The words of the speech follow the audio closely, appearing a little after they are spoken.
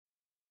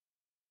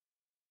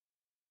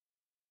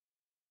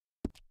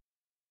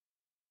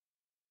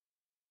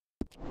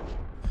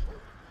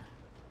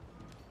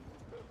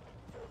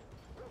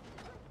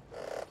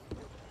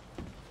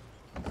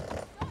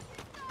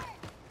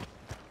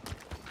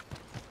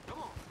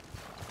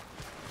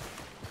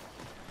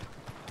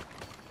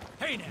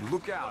Hey now.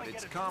 Look out,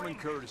 it's common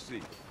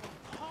courtesy.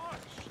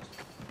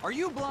 Are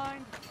you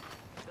blind?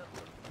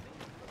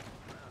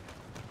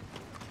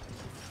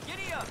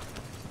 Giddy up!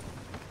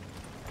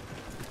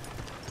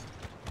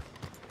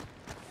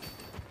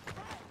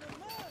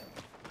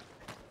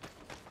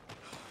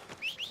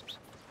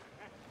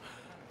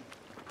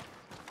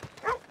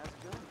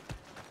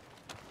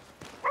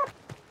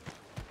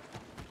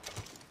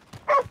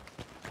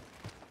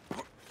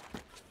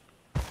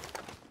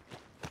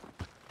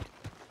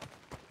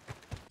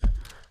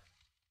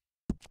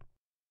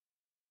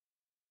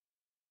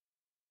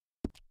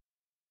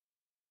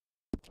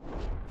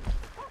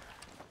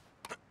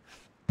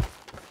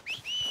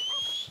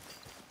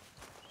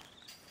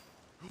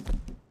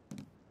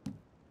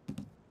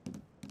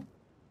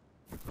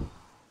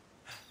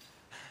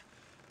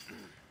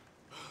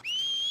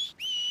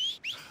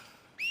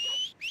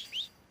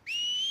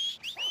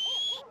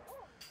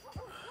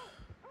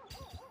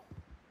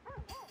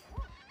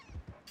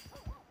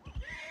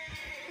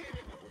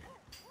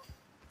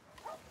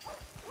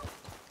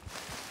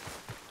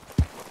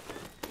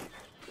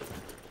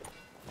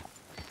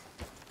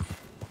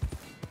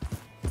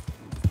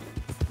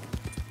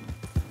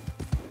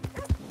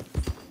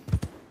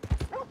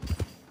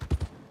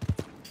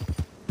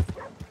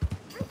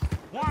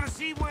 Want to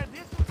see where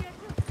this will get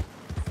you?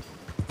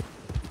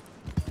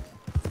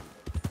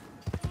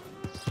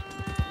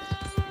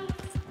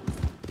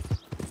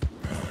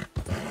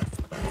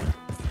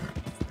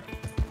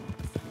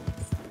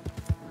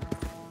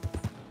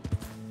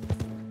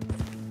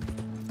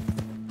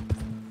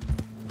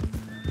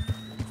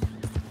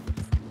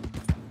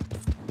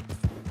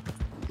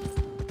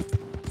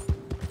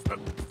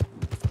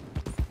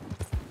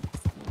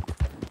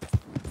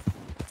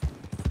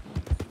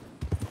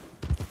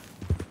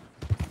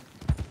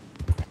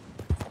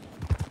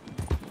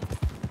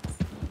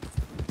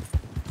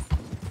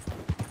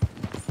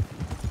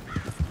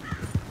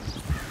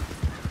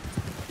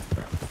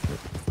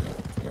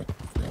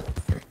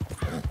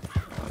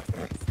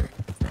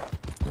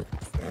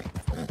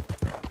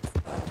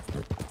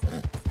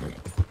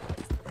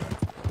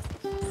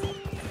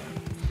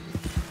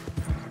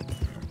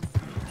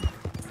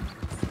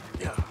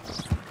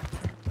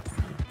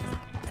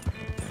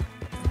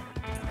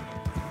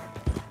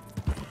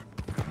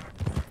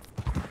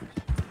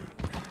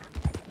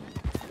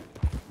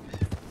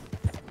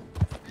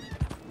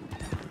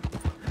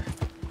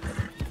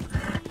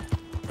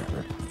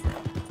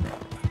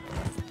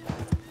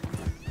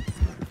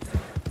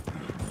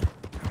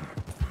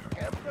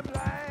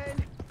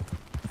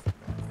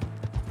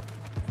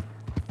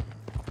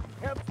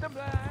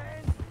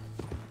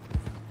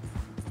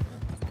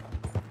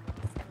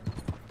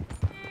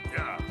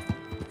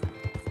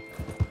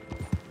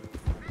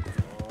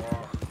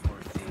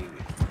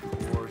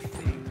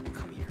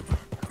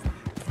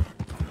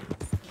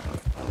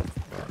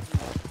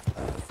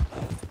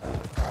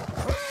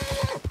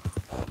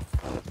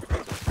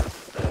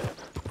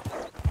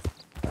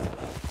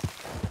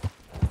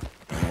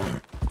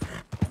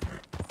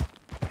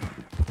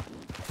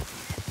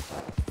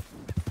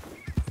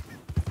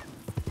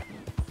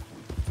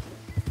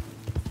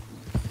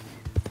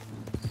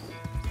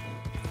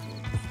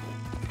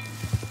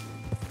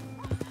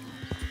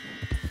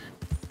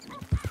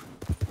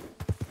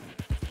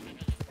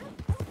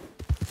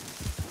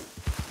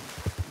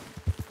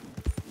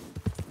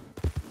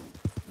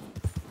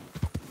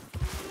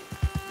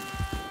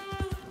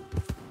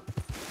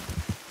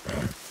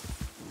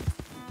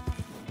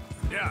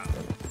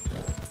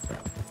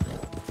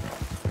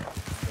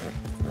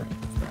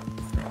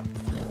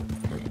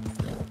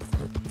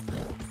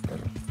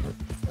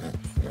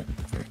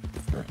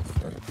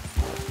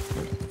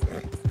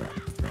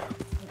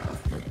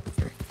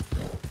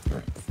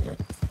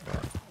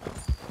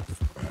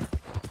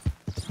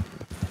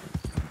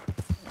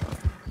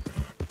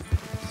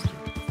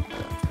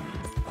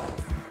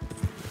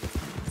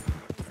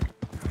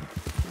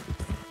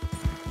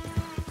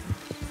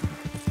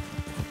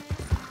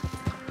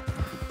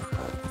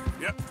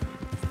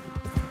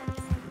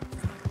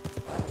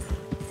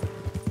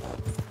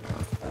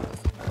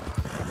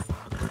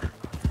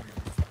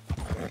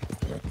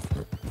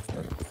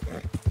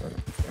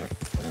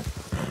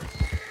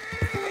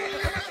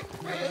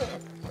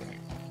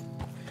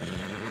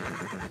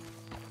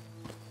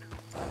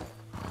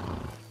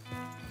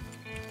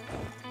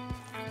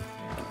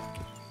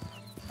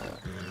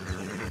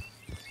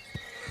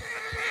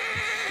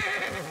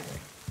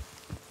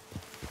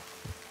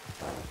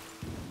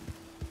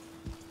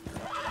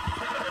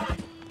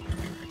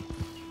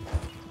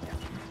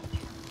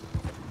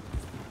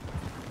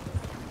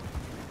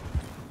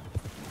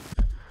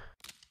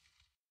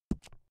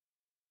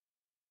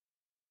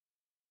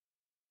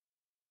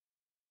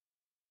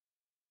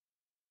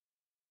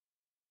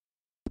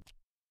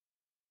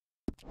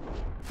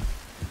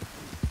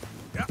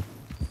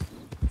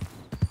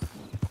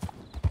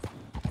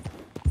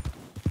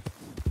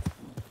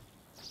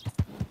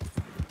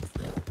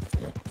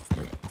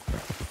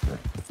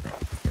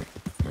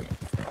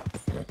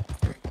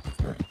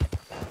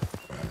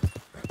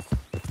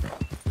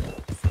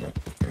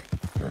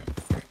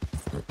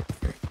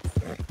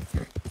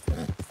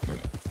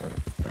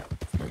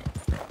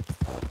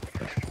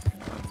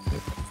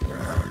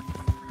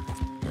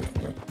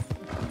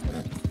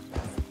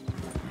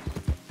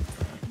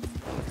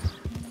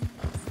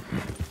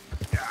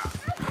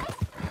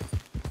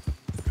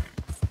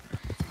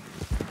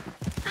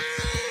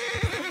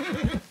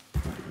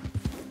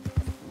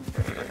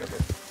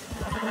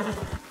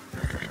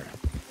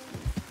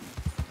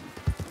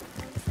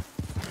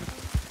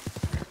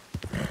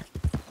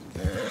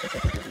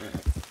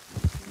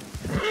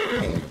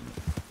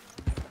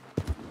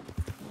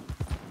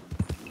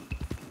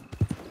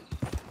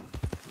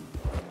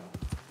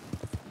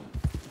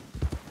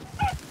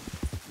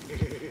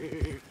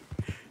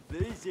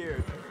 These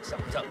here.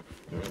 Something's up.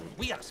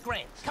 We gotta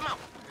scram. Come on.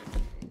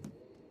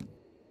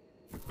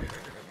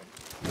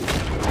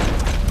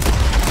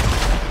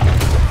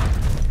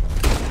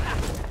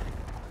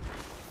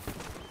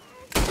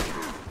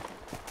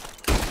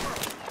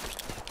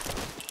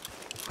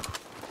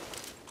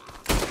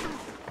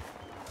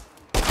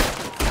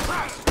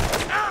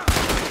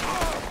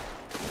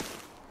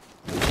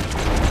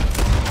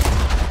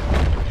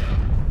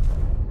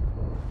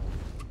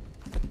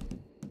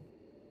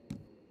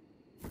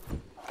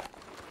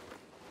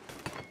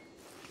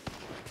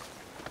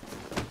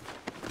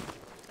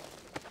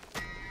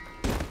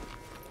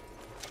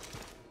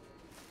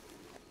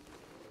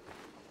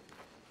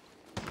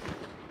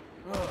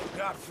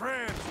 Got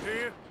friends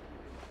here.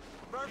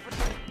 Perfect.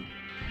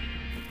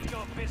 Let's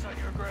go piss on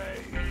your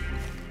grave.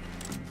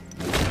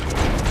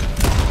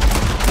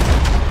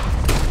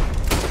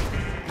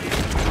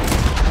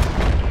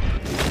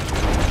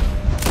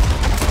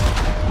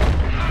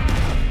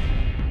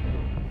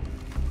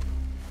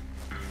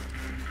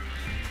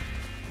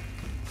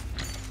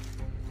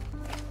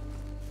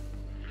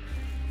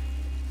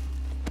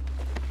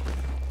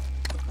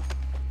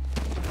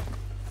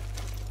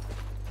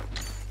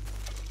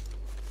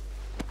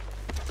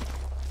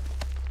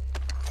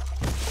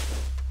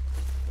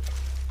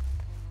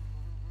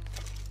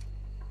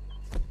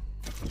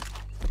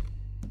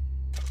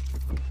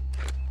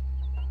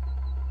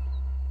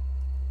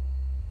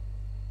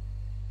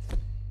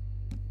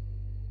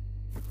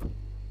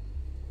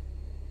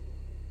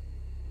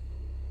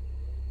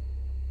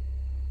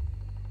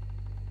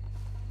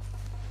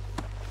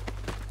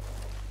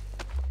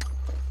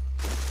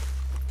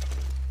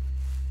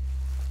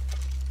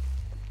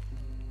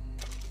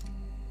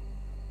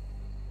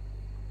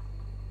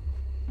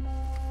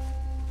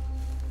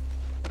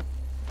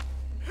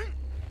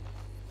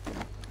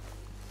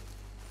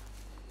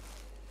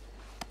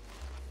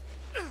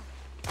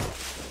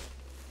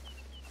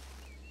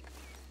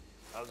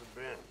 How's it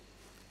been?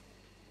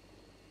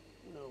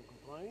 No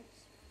complaints?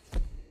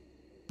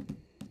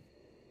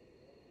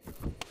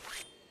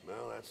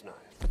 Well, that's nice.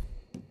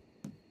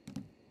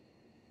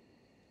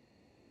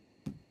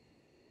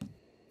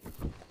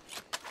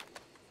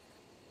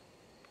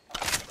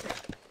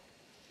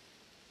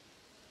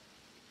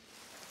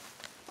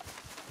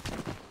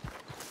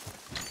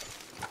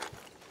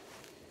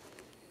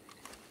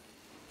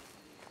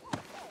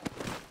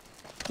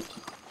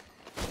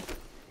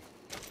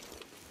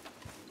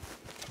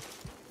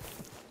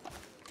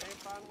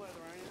 Weather,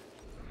 ain't it?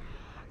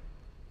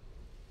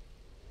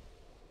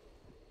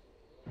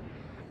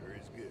 Sure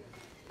is good.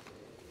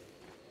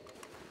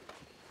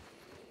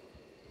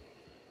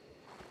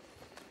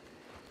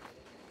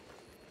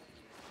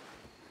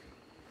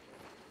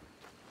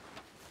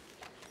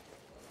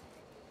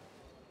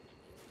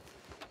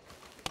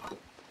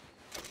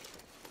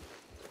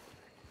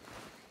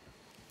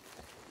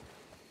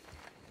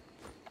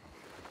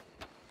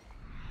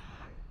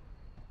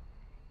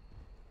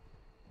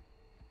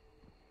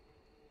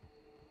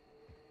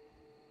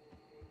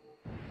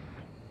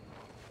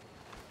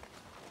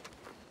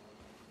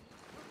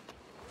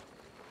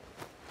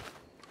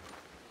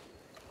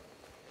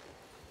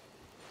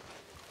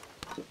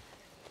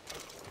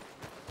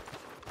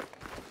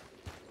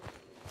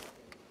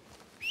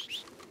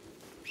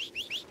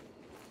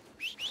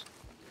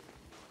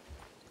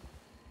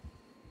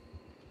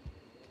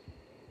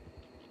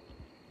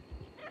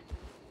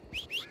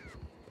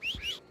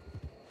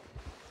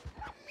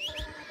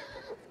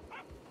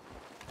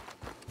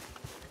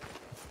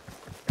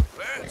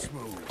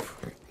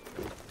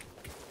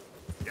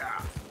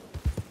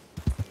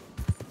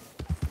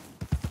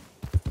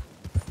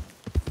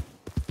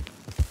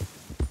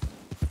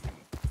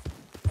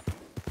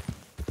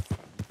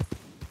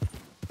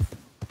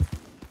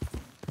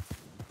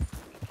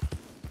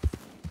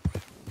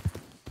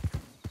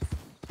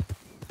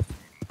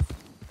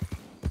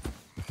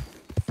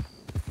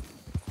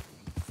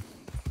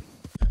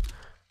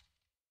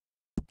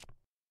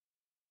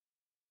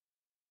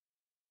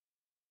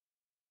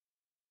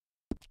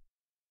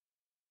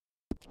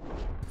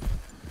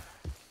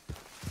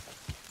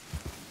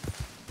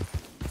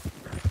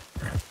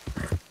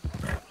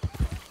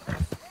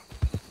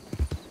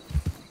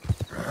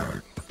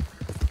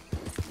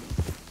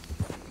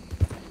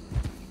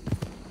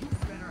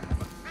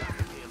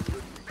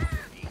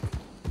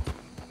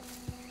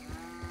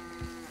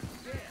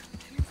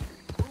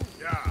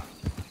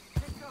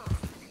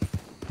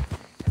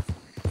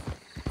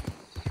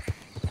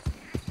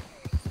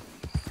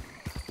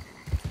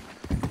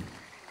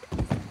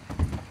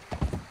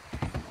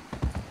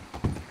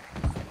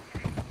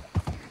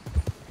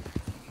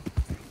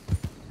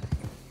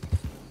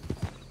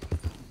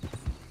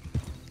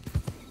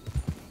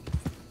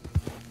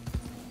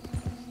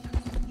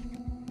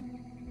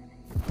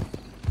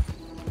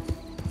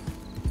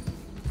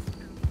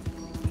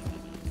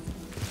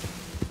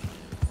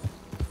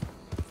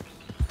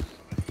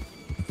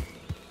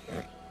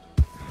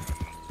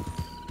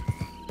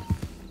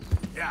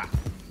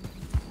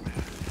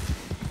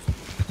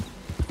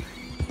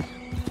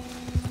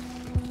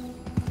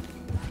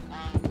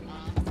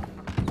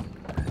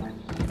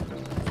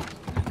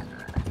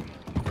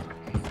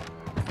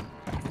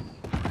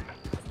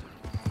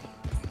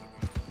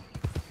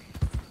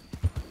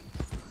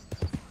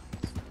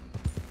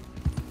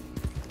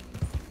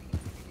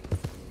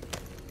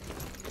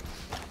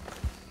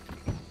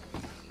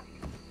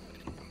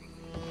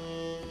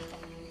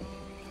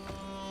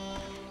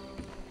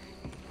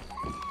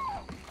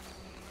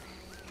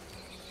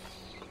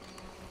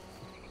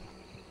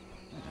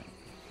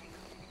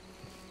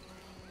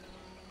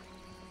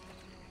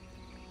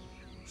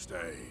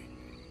 Stay.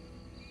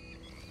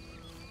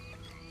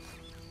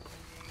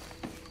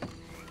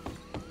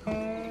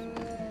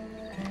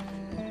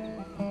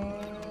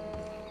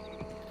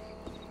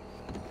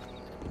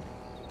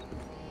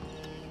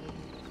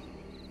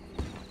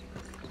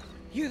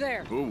 You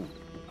there? Oh,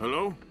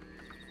 hello?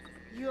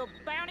 You a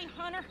bounty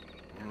hunter?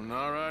 Well,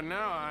 not right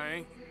now, I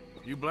ain't.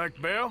 You Black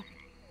Belle?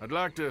 I'd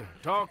like to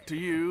talk to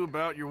you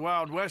about your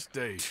Wild West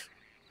days.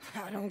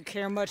 I don't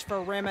care much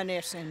for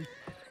reminiscing.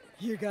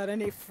 You got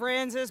any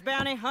friends as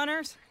bounty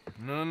hunters?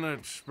 None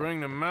that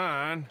spring to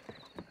mind.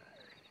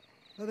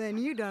 Well, then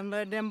you done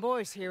led them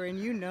boys here and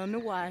you none the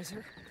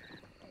wiser.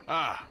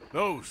 Ah,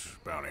 those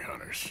bounty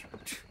hunters.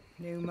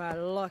 Knew my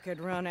luck had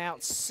run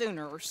out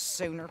sooner or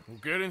sooner. Well,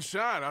 get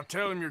inside. I'll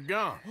tell them you're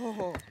gone.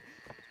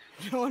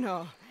 Oh,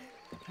 no.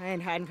 I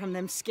ain't hiding from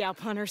them scalp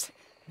hunters.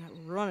 Not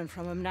running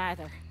from them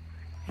neither.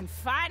 And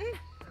fighting?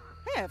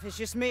 Yeah, if it's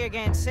just me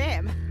against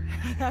them,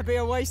 that'd be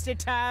a wasted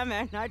time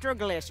and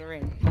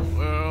nitroglycerin.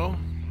 Well,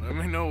 let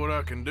me know what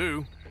I can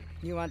do.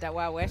 You want that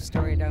Wild West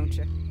story, don't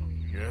you?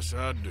 Yes,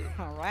 I do.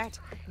 All right.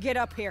 Get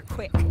up here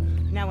quick.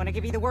 Now when I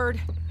give you the word,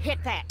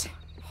 hit that.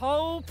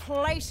 Whole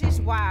place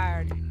is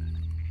wired.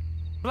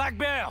 Black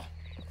Belle,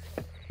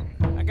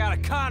 I got a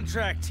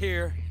contract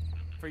here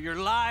for your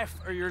life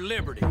or your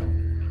liberty.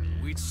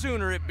 We'd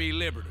sooner it be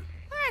liberty.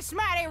 That's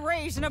mighty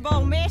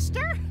reasonable,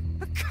 mister.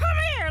 Come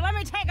here, let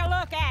me take a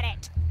look at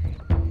it.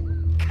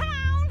 Come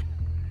on.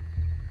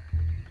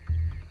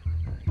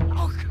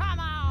 Oh, come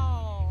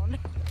on.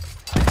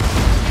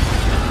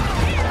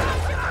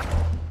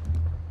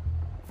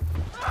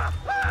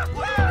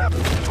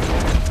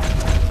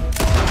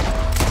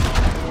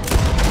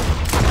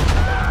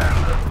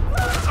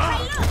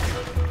 Hey, look!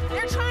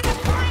 They're trying to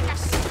find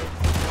us!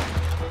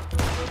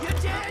 You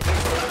dead, you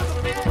son of a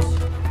bitch!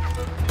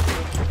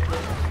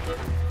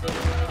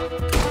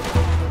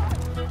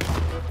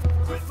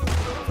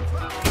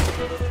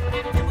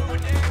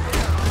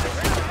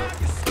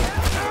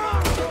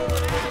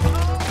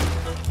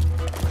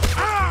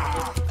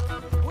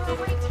 We'll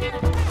wait here.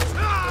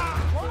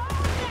 Whoa,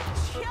 that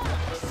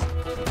chills.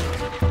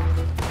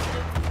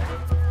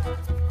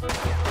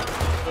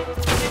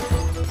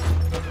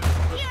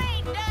 You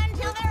ain't done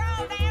till they're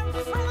all damn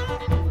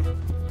flown.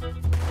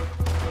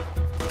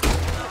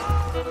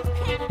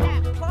 Hit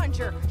that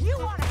plunger. You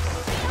want to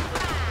see 'em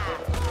high.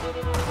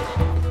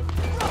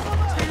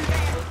 Too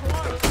damn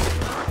close.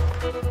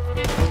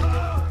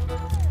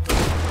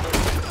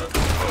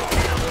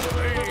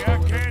 Lady, I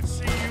can't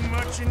see you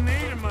much in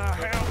need of my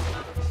help.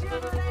 Sugar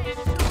that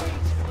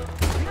sweet.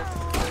 You're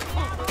looking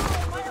all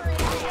weary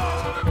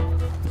out.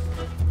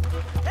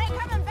 They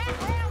coming back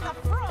round the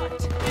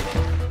front.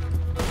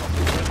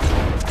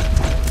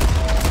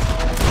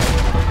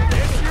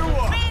 Yes, you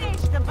are.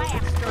 Finish the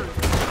bastard.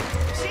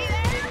 See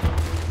there?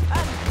 A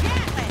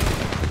Gatling.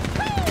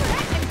 Woo,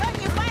 that's the gun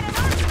you fight him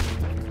on.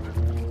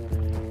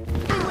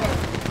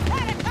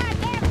 That a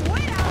goddamn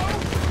widow.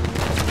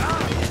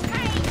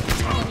 Hey,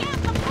 take out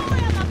the boy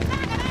on the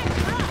back of that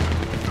truck.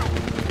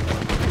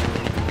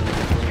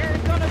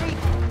 There's gonna be...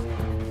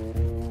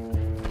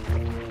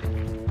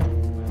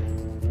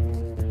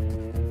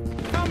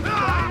 Come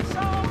twice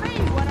on me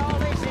when all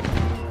this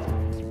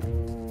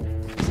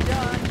is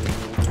done.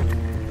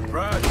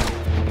 Right.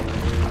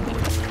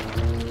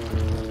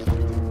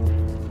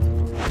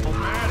 No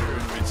matter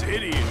if it's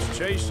idiots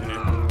chasing it.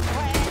 Well,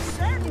 at a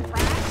certain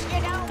price, you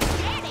don't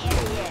get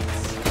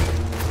idiots.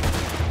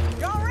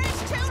 Don't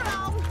rest too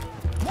long.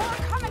 More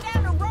coming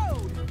down the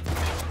road.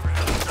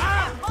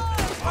 That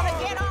boy's gonna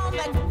get on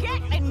the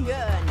Gatling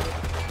gun.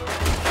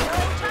 No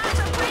time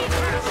for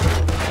breathers.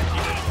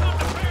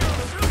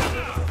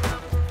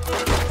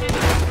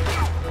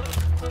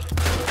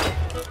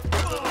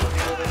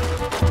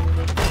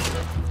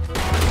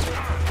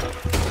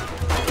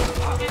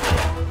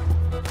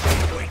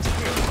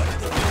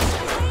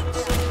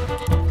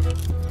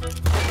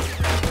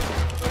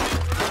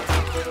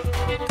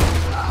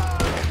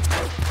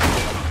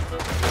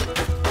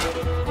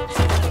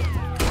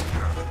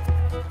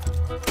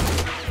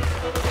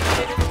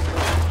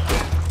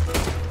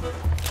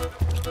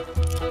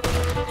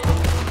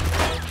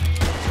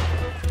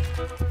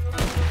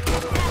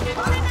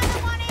 Put another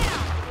one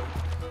in.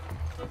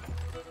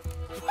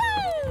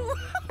 Woo!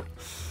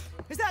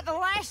 Is that the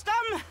last of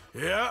them?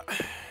 Yeah.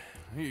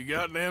 You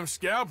got them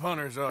scalp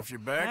hunters off your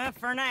back.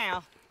 For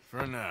now.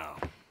 For now.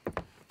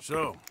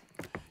 So,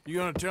 you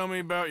gonna tell me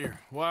about your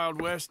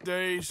Wild West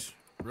days?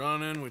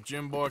 Running with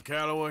Jim Boy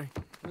Calloway?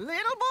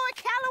 Little boy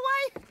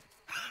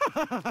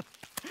Calloway?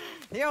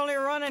 The only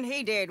running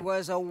he did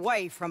was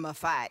away from a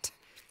fight.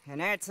 And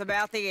that's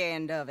about the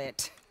end of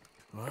it.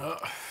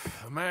 Well,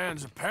 the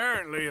man's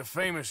apparently a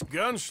famous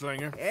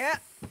gunslinger. Yeah,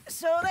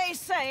 so they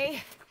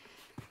say.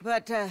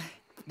 But,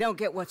 don't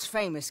get what's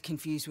famous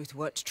confused with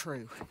what's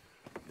true.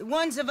 The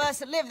ones of us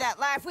that lived that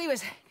life, we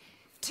was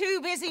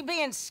too busy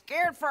being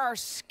scared for our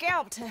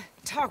scalp to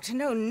talk to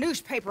no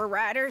newspaper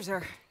writers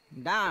or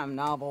dime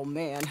novel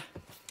men.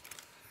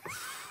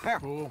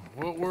 Well,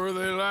 what were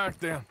they like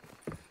then?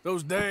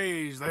 Those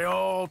days they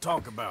all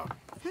talk about.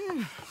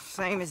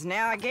 Same as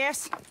now, I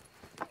guess.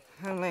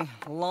 Only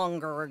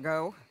longer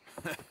ago.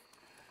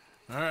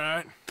 All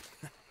right.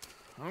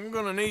 I'm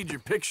gonna need your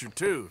picture,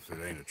 too, if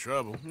it ain't a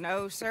trouble.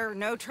 No, sir,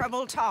 no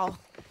trouble at all.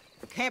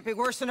 Can't be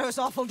worse than those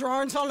awful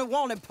drawings on the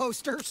wanted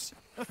posters.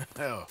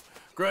 Hell,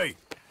 great.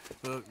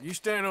 Look, you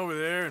stand over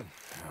there and...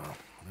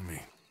 let me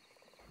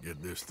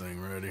get this thing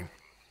ready.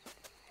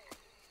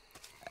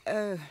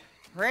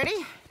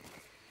 Ready?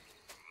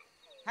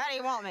 How do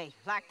you want me?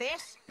 Like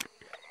this?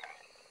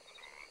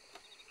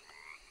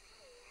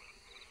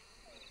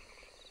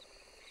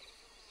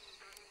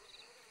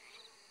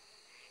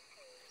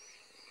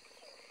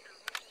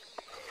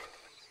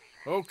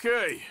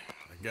 Okay,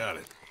 I got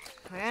it.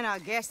 Then I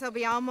guess I'll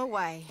be on my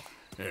way.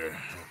 Here.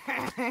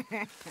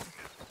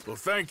 Well,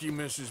 thank you,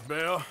 Mrs.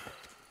 Belle.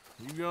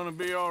 You gonna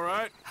be all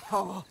right?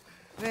 Oh,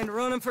 been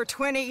running for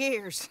 20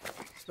 years.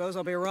 Suppose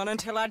I'll be running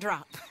till I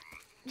drop.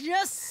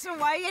 Just the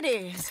way it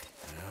is.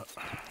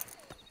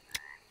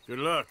 Good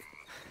luck.